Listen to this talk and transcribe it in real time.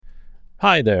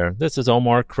Hi there, this is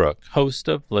Omar Crook, host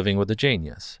of Living with a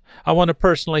Genius. I want to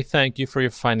personally thank you for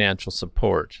your financial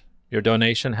support. Your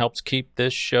donation helps keep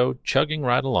this show chugging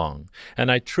right along,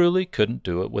 and I truly couldn't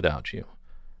do it without you.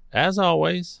 As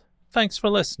always, thanks for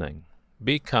listening.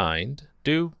 Be kind,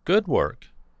 do good work,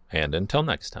 and until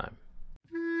next time.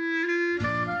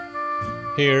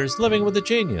 Here's Living with a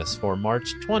Genius for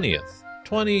March 20th,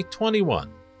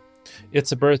 2021. It's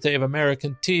the birthday of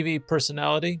American TV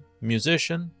personality,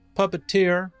 musician,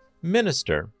 puppeteer,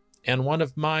 minister, and one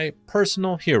of my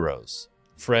personal heroes,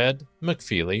 Fred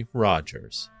McFeely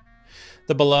Rogers.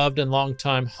 The beloved and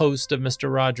longtime host of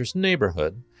Mr. Rogers'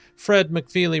 Neighborhood, Fred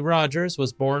McFeely Rogers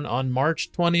was born on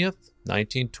March 20th,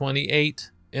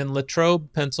 1928, in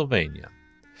Latrobe, Pennsylvania.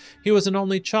 He was an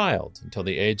only child until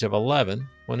the age of 11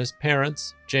 when his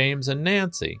parents, James and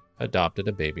Nancy, adopted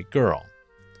a baby girl.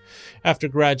 After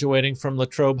graduating from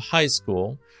Latrobe High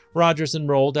School, Rogers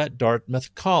enrolled at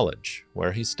Dartmouth College,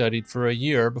 where he studied for a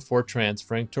year before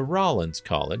transferring to Rollins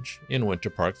College in Winter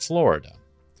Park, Florida.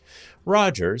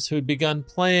 Rogers, who'd begun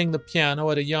playing the piano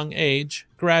at a young age,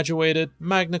 graduated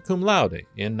magna cum laude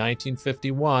in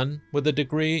 1951 with a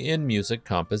degree in music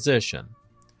composition.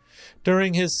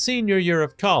 During his senior year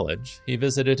of college, he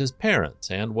visited his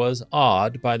parents and was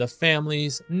awed by the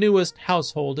family's newest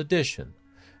household addition,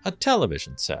 a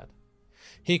television set.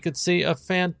 He could see a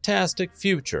fantastic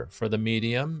future for the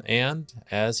medium, and,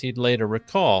 as he'd later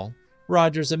recall,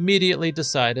 Rogers immediately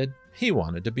decided he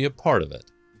wanted to be a part of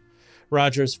it.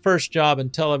 Rogers' first job in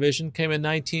television came in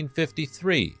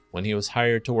 1953 when he was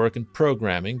hired to work in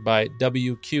programming by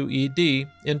WQED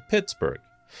in Pittsburgh,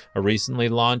 a recently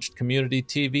launched community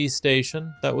TV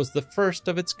station that was the first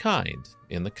of its kind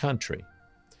in the country.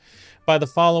 By the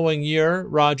following year,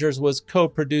 Rogers was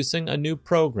co-producing a new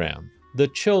program, The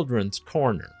Children's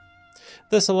Corner.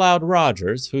 This allowed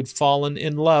Rogers, who'd fallen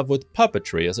in love with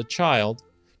puppetry as a child,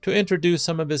 to introduce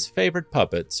some of his favorite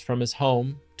puppets from his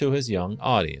home to his young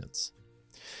audience.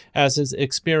 As his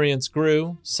experience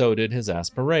grew, so did his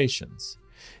aspirations.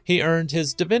 He earned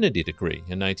his divinity degree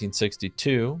in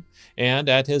 1962, and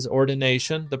at his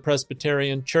ordination, the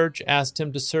Presbyterian Church asked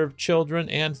him to serve children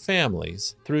and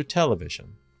families through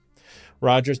television.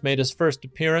 Rogers made his first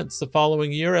appearance the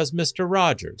following year as Mr.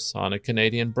 Rogers on a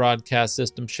Canadian broadcast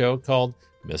system show called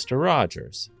Mr.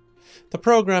 Rogers. The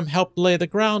program helped lay the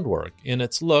groundwork in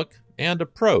its look and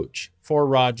approach for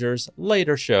Rogers'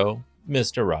 later show,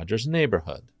 Mr. Rogers'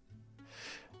 Neighborhood.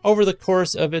 Over the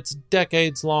course of its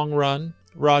decades-long run,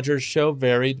 Rogers' show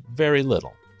varied very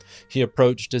little. He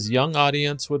approached his young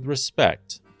audience with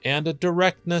respect and a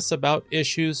directness about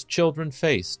issues children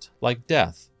faced, like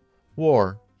death,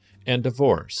 war, and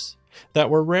divorce, that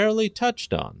were rarely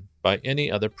touched on by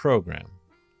any other program.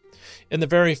 In the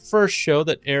very first show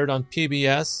that aired on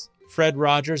PBS, Fred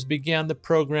Rogers began the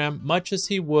program much as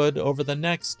he would over the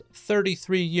next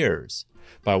 33 years,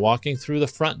 by walking through the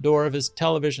front door of his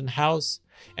television house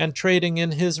and trading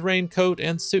in his raincoat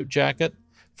and suit jacket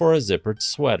for a zippered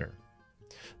sweater.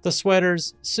 The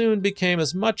sweaters soon became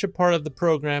as much a part of the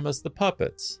program as the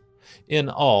puppets. In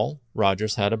all,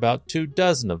 Rogers had about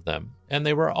 24 of them, and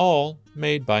they were all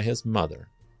made by his mother.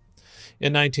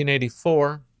 In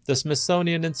 1984, the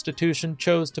Smithsonian Institution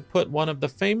chose to put one of the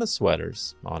famous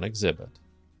sweaters on exhibit.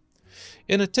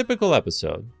 In a typical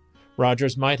episode,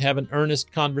 Rogers might have an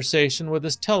earnest conversation with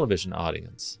his television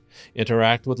audience,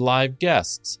 interact with live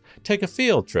guests, take a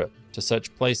field trip to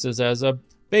such places as a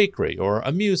bakery or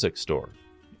a music store,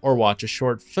 or watch a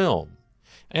short film,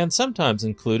 and sometimes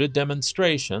included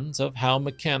demonstrations of how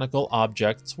mechanical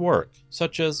objects work,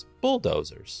 such as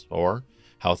bulldozers, or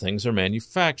how things are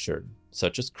manufactured,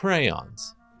 such as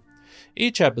crayons.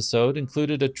 Each episode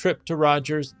included a trip to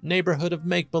Rogers' Neighborhood of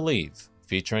Make-Believe,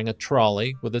 featuring a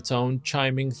trolley with its own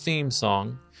chiming theme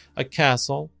song, a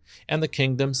castle, and the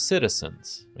kingdom's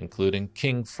citizens, including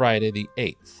King Friday the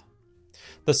 8th.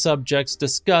 The subjects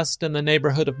discussed in the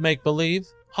Neighborhood of Make-Believe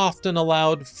often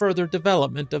allowed further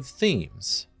development of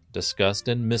themes discussed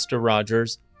in Mr.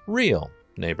 Rogers' real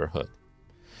neighborhood.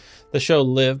 The show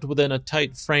lived within a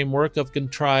tight framework of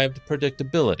contrived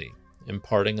predictability,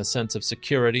 imparting a sense of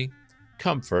security,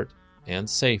 comfort, and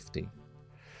safety.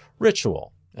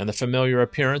 Ritual and the familiar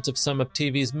appearance of some of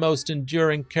TV's most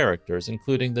enduring characters,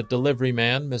 including the delivery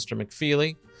man, Mr.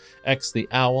 McFeely, X the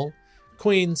Owl,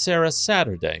 Queen Sarah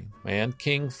Saturday, and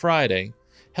King Friday,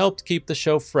 helped keep the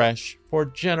show fresh for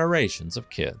generations of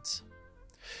kids.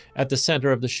 At the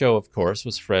center of the show, of course,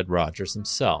 was Fred Rogers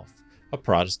himself, a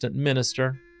Protestant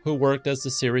minister who worked as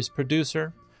the series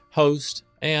producer, host,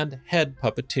 and head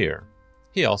puppeteer.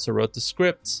 He also wrote the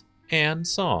scripts and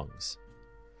songs.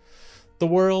 The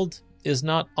world is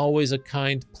not always a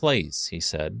kind place, he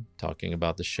said, talking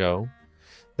about the show.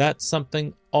 That's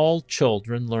something all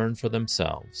children learn for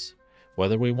themselves,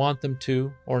 whether we want them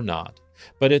to or not,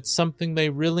 but it's something they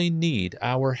really need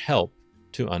our help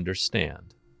to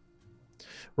understand.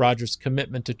 Rogers'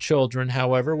 commitment to children,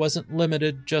 however, wasn't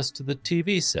limited just to the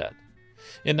TV set.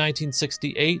 In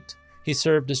 1968, he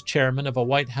served as chairman of a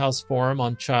White House forum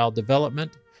on child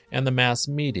development and the mass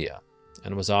media,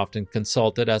 and was often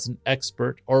consulted as an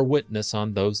expert or witness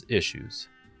on those issues.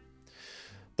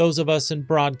 Those of us in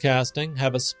broadcasting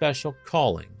have a special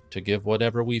calling to give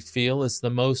whatever we feel is the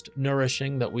most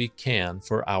nourishing that we can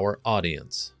for our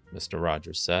audience, Mr.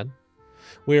 Rogers said.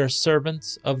 We are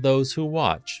servants of those who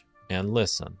watch and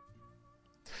listen.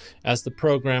 As the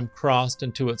program crossed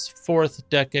into its fourth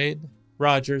decade,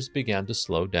 Rogers began to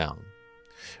slow down.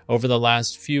 Over the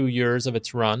last few years of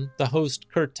its run, the host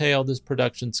curtailed his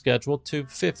production schedule to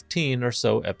 15 or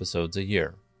so episodes a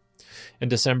year. In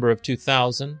December of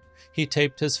 2000, he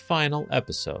taped his final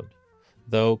episode,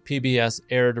 though PBS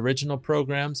aired original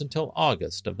programs until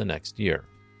August of the next year.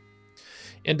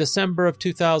 In December of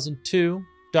 2002,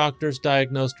 doctors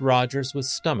diagnosed Rogers with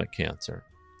stomach cancer.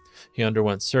 He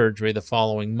underwent surgery the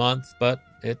following month, but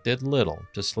it did little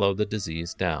to slow the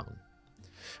disease down.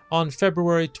 On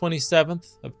February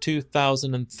 27th of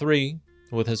 2003,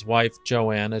 with his wife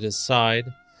Joanne at his side,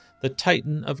 the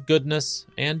titan of goodness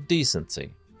and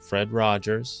decency, Fred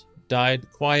Rogers,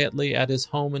 died quietly at his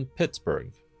home in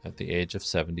Pittsburgh at the age of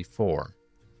 74.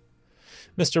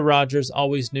 Mr. Rogers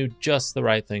always knew just the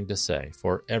right thing to say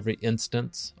for every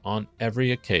instance, on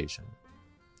every occasion.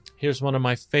 Here's one of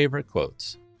my favorite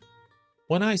quotes.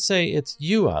 "When I say it's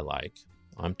you I like,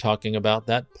 I'm talking about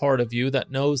that part of you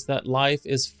that knows that life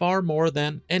is far more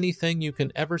than anything you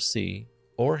can ever see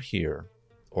or hear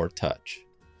or touch.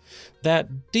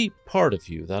 That deep part of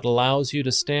you that allows you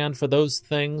to stand for those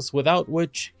things without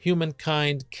which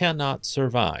humankind cannot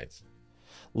survive.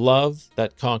 Love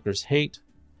that conquers hate,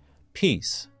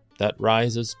 peace that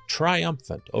rises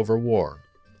triumphant over war,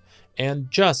 and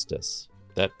justice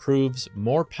that proves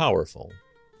more powerful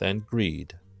than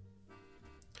greed."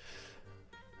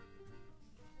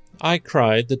 I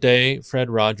cried the day Fred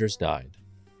Rogers died.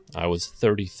 I was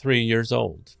 33 years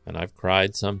old, and I've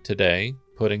cried some today,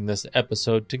 putting this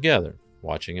episode together,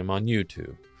 watching him on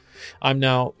YouTube. I'm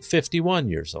now 51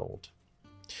 years old.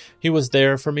 He was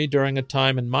there for me during a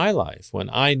time in my life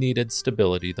when I needed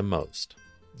stability the most,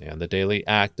 and the daily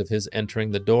act of his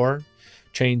entering the door,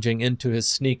 changing into his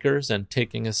sneakers and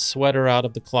taking his sweater out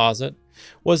of the closet,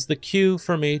 was the cue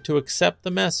for me to accept the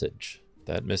message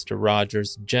that Mr.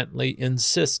 Rogers gently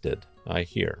insisted I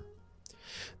hear.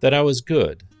 That I was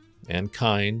good and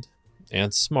kind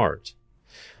and smart,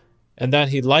 and that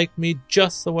he liked me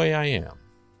just the way I am.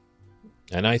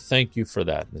 And I thank you for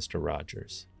that, Mr.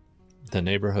 Rogers. The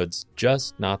neighborhood's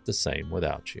just not the same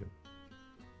without you.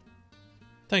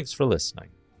 Thanks for listening.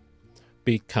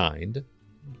 Be kind,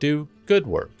 do good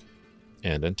work,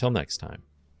 and until next time.